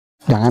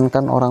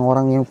Jangankan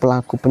orang-orang yang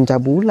pelaku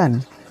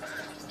pencabulan,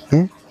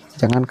 ya,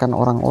 jangankan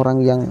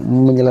orang-orang yang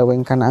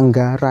menyelewengkan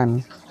anggaran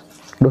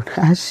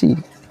donasi.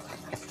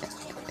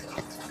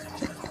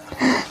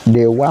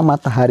 Dewa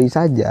Matahari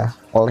saja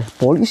oleh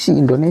polisi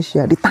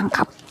Indonesia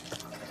ditangkap.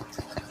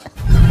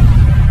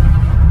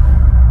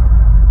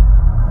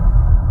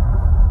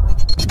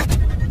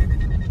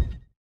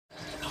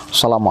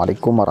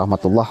 Assalamualaikum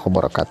warahmatullahi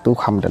wabarakatuh.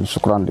 Hamdan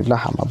syukran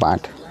lillah, amma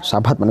ba'd.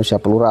 Sahabat manusia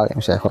plural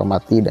yang saya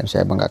hormati dan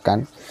saya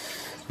banggakan,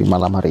 di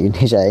malam hari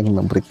ini saya ingin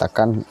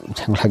memberitakan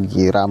yang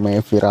lagi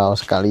rame viral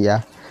sekali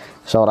ya.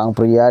 Seorang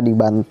pria di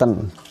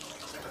Banten,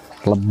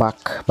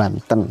 Lebak,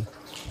 Banten,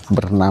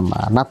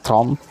 bernama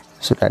Natrom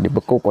sudah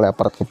dibekuk oleh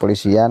aparat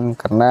kepolisian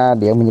karena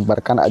dia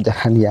menyebarkan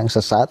ajaran yang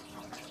sesat,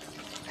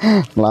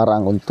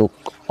 melarang untuk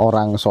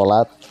orang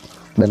sholat,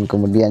 dan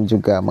kemudian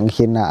juga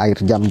menghina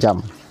air jam-jam.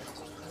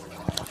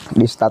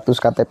 Di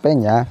status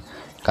KTP-nya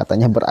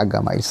katanya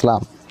beragama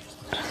Islam,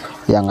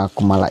 yang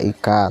ngaku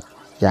malaikat,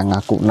 yang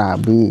ngaku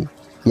nabi,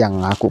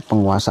 yang ngaku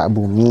penguasa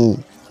bumi.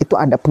 Itu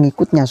ada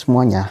pengikutnya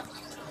semuanya.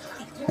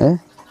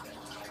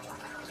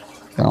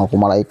 Yang ngaku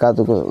malaikat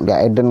tuh di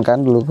Eden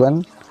kan dulu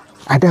kan,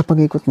 ada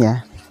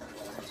pengikutnya.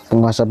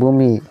 Penguasa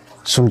bumi,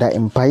 Sunda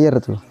Empire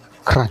tuh,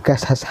 Kerangka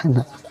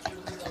Sasana.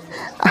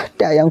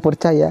 Ada yang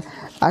percaya,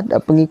 ada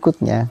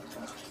pengikutnya.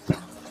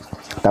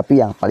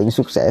 Tapi yang paling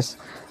sukses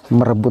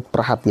merebut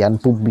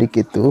perhatian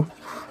publik itu,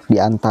 di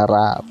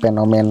antara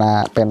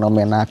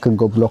fenomena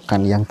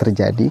kegoblokan yang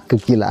terjadi,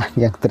 kegilaan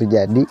yang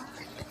terjadi,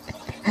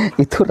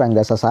 itu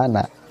Rangga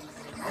Sasana.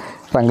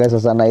 Rangga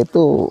Sasana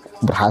itu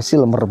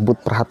berhasil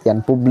merebut perhatian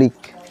publik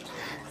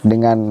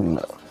dengan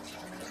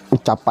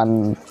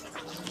ucapan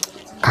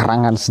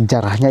karangan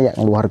sejarahnya yang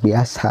luar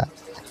biasa.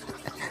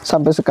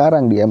 Sampai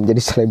sekarang dia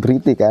menjadi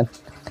selebriti kan,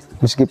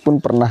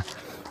 meskipun pernah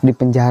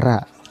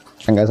dipenjara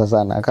Rangga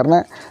Sasana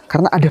karena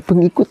ada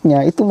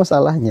pengikutnya. Itu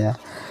masalahnya.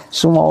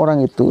 Semua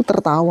orang itu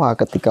tertawa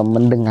ketika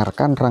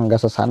mendengarkan Rangga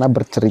Sasana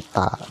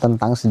bercerita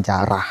tentang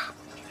sejarah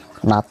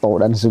NATO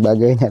dan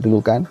sebagainya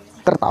dulu kan.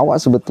 Tertawa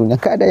sebetulnya,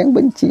 gak ada yang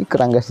benci ke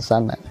Rangga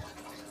Sasana.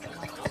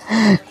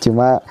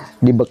 Cuma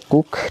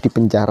dibekuk,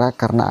 dipenjara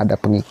karena ada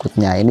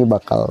pengikutnya. Ini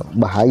bakal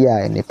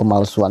bahaya, ini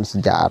pemalsuan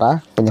sejarah,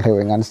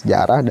 penyelewengan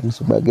sejarah dan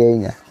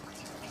sebagainya.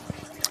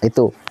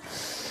 Itu.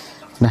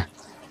 Nah,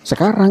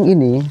 sekarang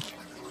ini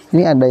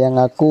ada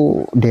yang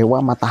ngaku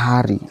Dewa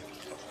Matahari.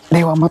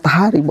 Dewa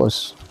Matahari,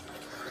 bos.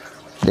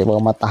 Dewa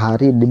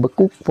Matahari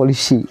dibekuk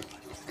polisi.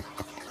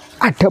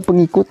 Ada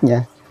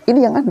pengikutnya. Ini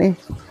yang aneh.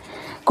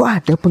 Kok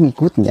ada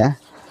pengikutnya?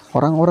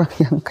 Orang-orang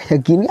yang kayak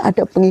gini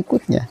ada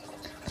pengikutnya.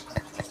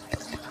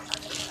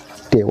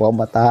 Dewa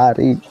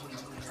Matahari.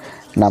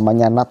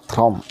 Namanya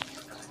Natrom.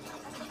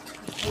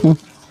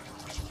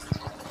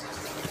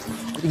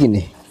 Jadi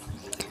gini.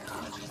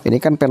 Ini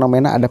kan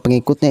fenomena ada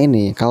pengikutnya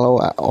ini. Kalau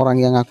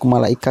orang yang ngaku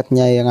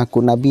malaikatnya, yang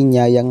ngaku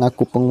nabinya, yang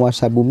ngaku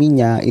penguasa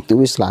buminya,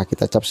 itu wis lah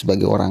kita cap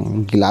sebagai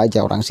orang gila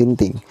aja, orang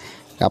sinting.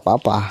 Gak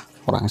apa-apa,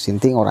 orang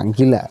sinting, orang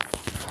gila.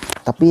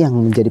 Tapi yang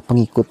menjadi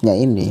pengikutnya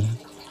ini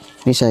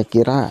saya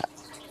kira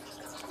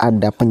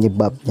ada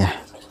penyebabnya.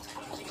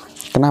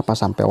 Kenapa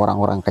sampai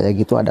orang-orang kayak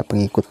gitu ada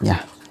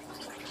pengikutnya?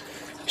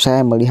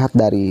 Saya melihat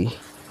dari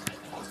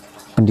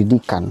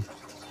pendidikan,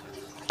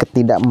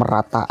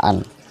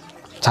 ketidakmerataan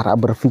cara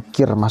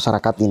berpikir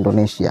masyarakat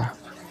Indonesia.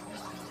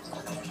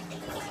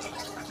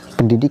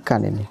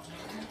 Pendidikan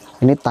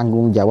ini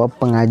tanggung jawab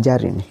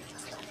pengajar, ini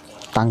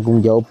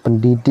tanggung jawab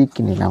pendidik,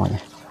 ini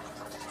namanya.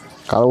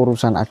 Kalau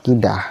urusan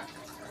akidah,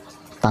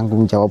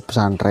 tanggung jawab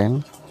pesantren,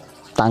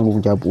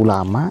 tanggung jawab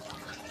ulama,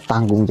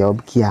 tanggung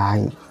jawab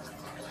kiai.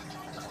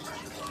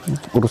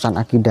 Urusan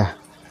akidah.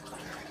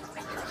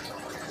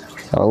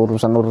 Kalau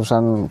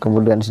urusan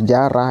kemudian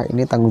sejarah,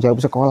 ini tanggung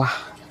jawab sekolah.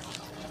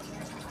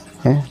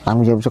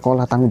 Tanggung jawab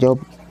sekolah, tanggung jawab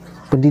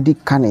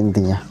pendidikan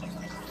intinya.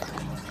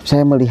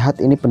 Saya melihat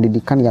ini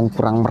pendidikan yang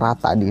kurang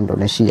merata di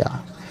Indonesia,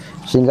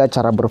 sehingga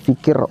cara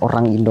berpikir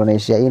orang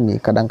Indonesia ini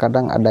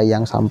kadang-kadang ada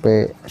yang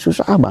sampai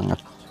susah banget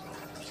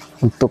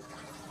untuk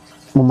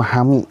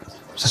memahami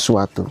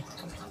sesuatu.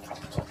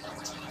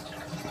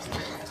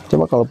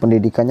 Coba kalau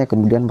pendidikannya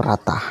kemudian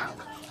merata,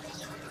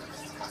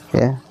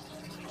 ya,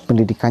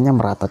 pendidikannya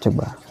merata,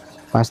 coba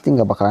pasti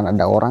nggak bakalan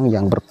ada orang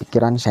yang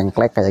berpikiran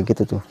sengklek kayak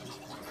gitu tuh.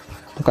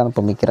 Itu kan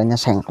pemikirannya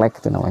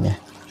sengklek itu namanya.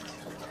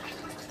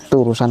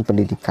 Itu urusan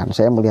pendidikan.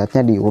 Saya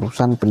melihatnya di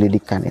urusan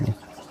pendidikan ini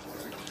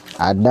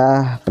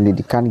ada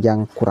pendidikan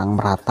yang kurang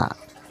merata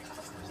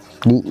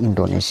di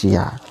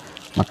Indonesia.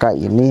 Maka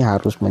ini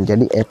harus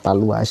menjadi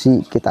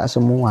evaluasi kita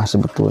semua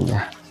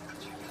sebetulnya,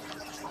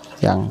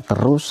 yang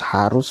terus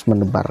harus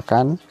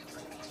menebarkan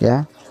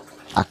ya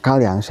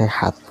akal yang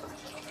sehat,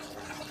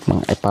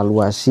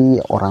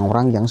 mengevaluasi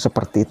orang-orang yang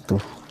seperti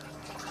itu.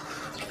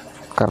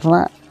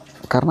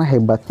 Karena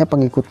hebatnya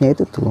pengikutnya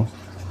itu tuh.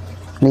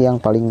 Ini yang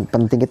paling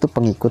penting itu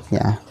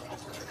pengikutnya.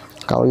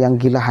 Kalau yang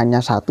gila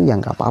hanya satu ya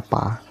nggak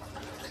apa-apa.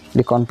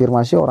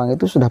 Dikonfirmasi orang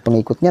itu sudah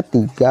pengikutnya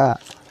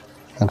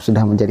 3 yang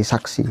sudah menjadi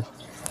saksi.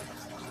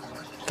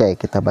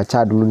 Oke, kita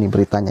baca dulu nih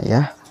beritanya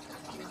ya.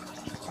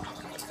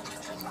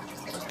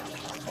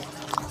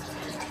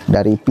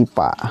 dari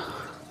pipa.co.id.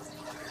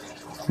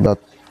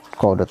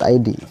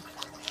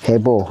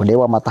 Hebboh,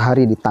 Dewa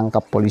Matahari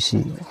ditangkap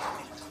polisi.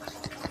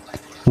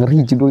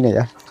 Ngeri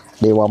judulnya ya.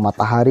 Dewa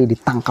Matahari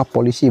ditangkap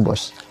polisi,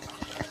 bos.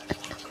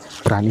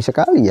 Berani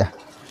sekali ya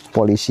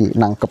polisi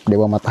nangkep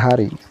Dewa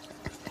Matahari.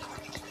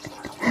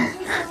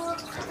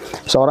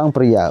 Seorang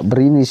pria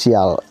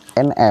berinisial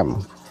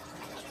NM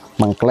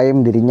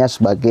mengklaim dirinya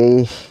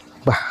sebagai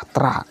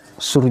Bahtera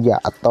Surya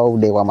atau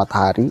Dewa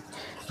Matahari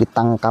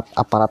ditangkap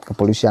aparat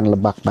kepolisian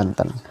Lebak,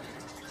 Banten.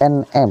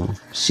 NM,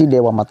 si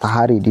Dewa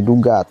Matahari,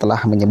 diduga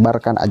telah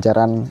menyebarkan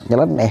ajaran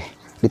nyeleneh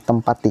di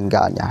tempat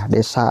tinggalnya,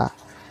 Desa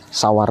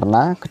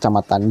Sawarna,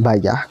 Kecamatan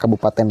Bayah,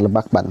 Kabupaten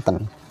Lebak,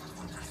 Banten.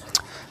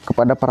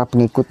 Kepada para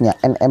pengikutnya,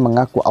 NM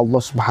mengaku Allah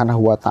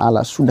Subhanahu wa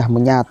Ta'ala sudah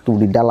menyatu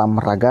di dalam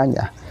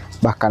raganya,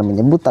 bahkan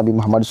menyebut Nabi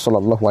Muhammad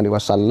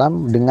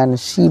SAW dengan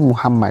si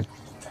Muhammad.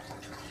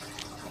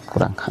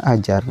 Kurang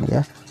ajar nih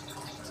ya.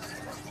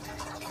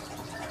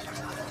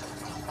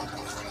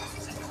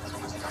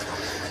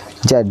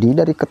 Jadi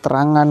dari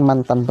keterangan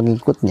mantan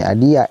pengikutnya,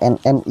 dia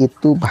NM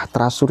itu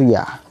Bahtera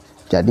Surya.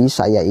 Jadi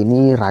saya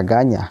ini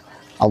raganya,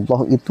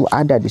 Allah itu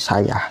ada di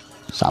saya.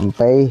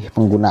 Sampai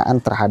penggunaan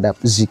terhadap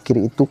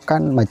zikir itu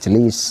kan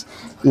majelis,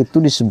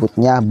 itu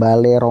disebutnya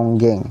bale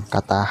ronggeng,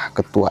 kata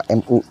ketua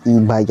MUI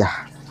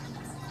Bayah.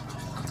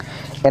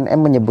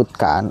 NM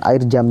menyebutkan air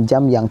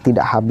jam-jam yang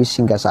tidak habis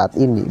hingga saat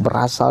ini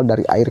berasal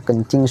dari air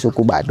kencing suku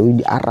Baduy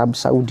di Arab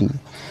Saudi,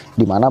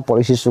 di mana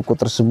polisi suku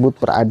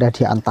tersebut berada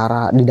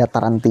di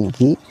dataran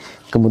tinggi.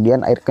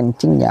 Kemudian air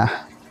kencingnya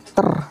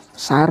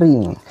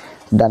tersaring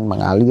dan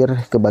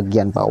mengalir ke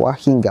bagian bawah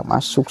hingga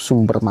masuk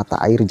sumber mata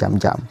air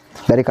jam-jam.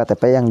 Dari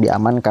KTP yang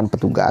diamankan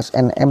petugas,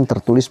 NM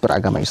tertulis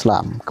beragama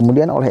Islam.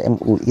 Kemudian oleh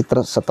MUI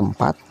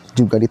setempat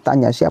juga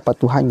ditanya siapa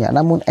Tuhannya,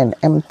 namun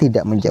NM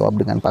tidak menjawab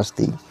dengan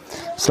pasti.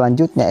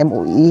 Selanjutnya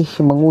MUI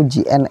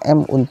menguji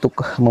NM untuk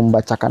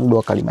membacakan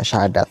 2 kalimat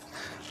syahadat.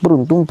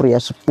 Beruntung pria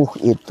sepuh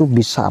itu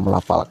bisa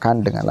melafalkan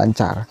dengan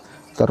lancar.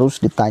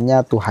 Terus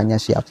ditanya Tuhannya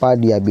siapa,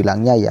 dia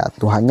bilangnya ya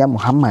Tuhannya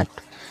Muhammad.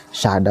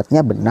 Syahadatnya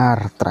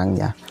benar,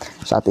 terangnya.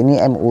 Saat ini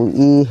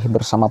MUI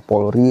bersama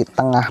Polri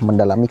tengah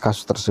mendalami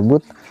kasus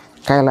tersebut.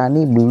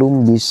 Kailani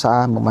belum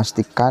bisa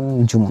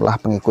memastikan jumlah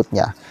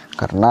pengikutnya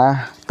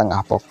karena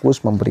tengah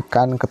fokus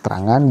memberikan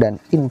keterangan dan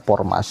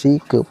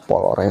informasi ke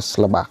Polres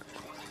Lebak.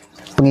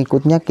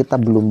 Pengikutnya kita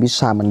belum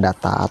bisa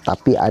mendata,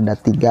 tapi ada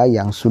 3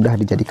 yang sudah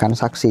dijadikan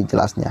saksi,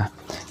 jelasnya.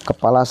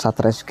 Kepala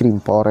Satreskrim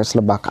Polres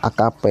Lebak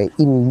AKP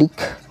Indik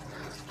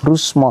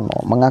Rusmono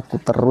mengaku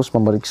terus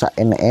memeriksa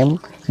NM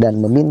dan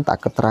meminta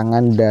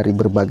keterangan dari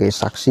berbagai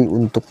saksi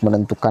untuk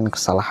menentukan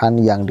kesalahan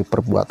yang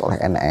diperbuat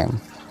oleh NM.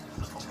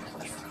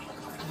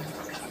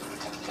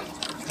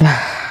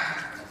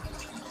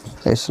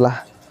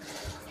 Itulah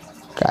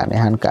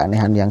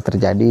keanehan-keanehan yang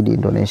terjadi di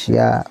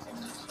Indonesia.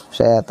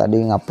 Saya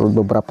tadi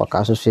ngupload beberapa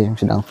kasus yang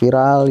sedang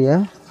viral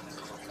ya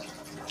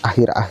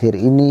akhir-akhir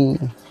ini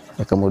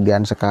ya,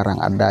 kemudian sekarang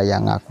ada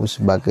yang ngaku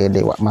sebagai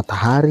Dewa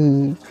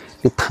Matahari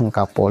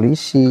ditangkap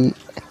polisi.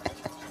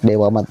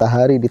 Dewa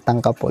Matahari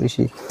ditangkap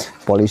polisi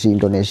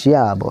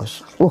Indonesia,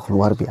 bos.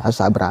 Luar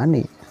biasa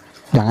berani.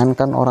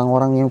 Jangankan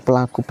orang-orang yang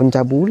pelaku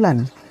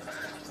pencabulan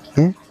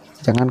ya,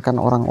 jangankan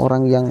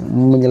orang-orang yang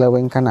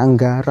menyelewengkan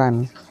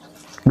anggaran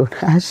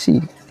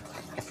donasi,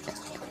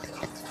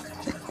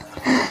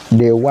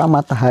 Dewa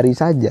Matahari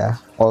saja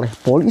oleh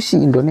polisi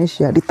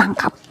Indonesia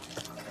ditangkap.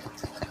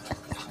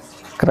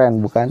 Keren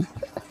bukan?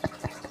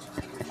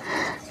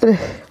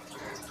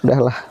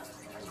 Udahlah.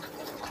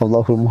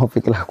 Allahul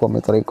muwaffiq ila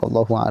aqwamit thoriq.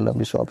 Allahu a'lam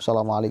bishawab.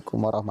 Assalamualaikum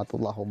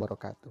warahmatullahi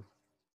wabarakatuh.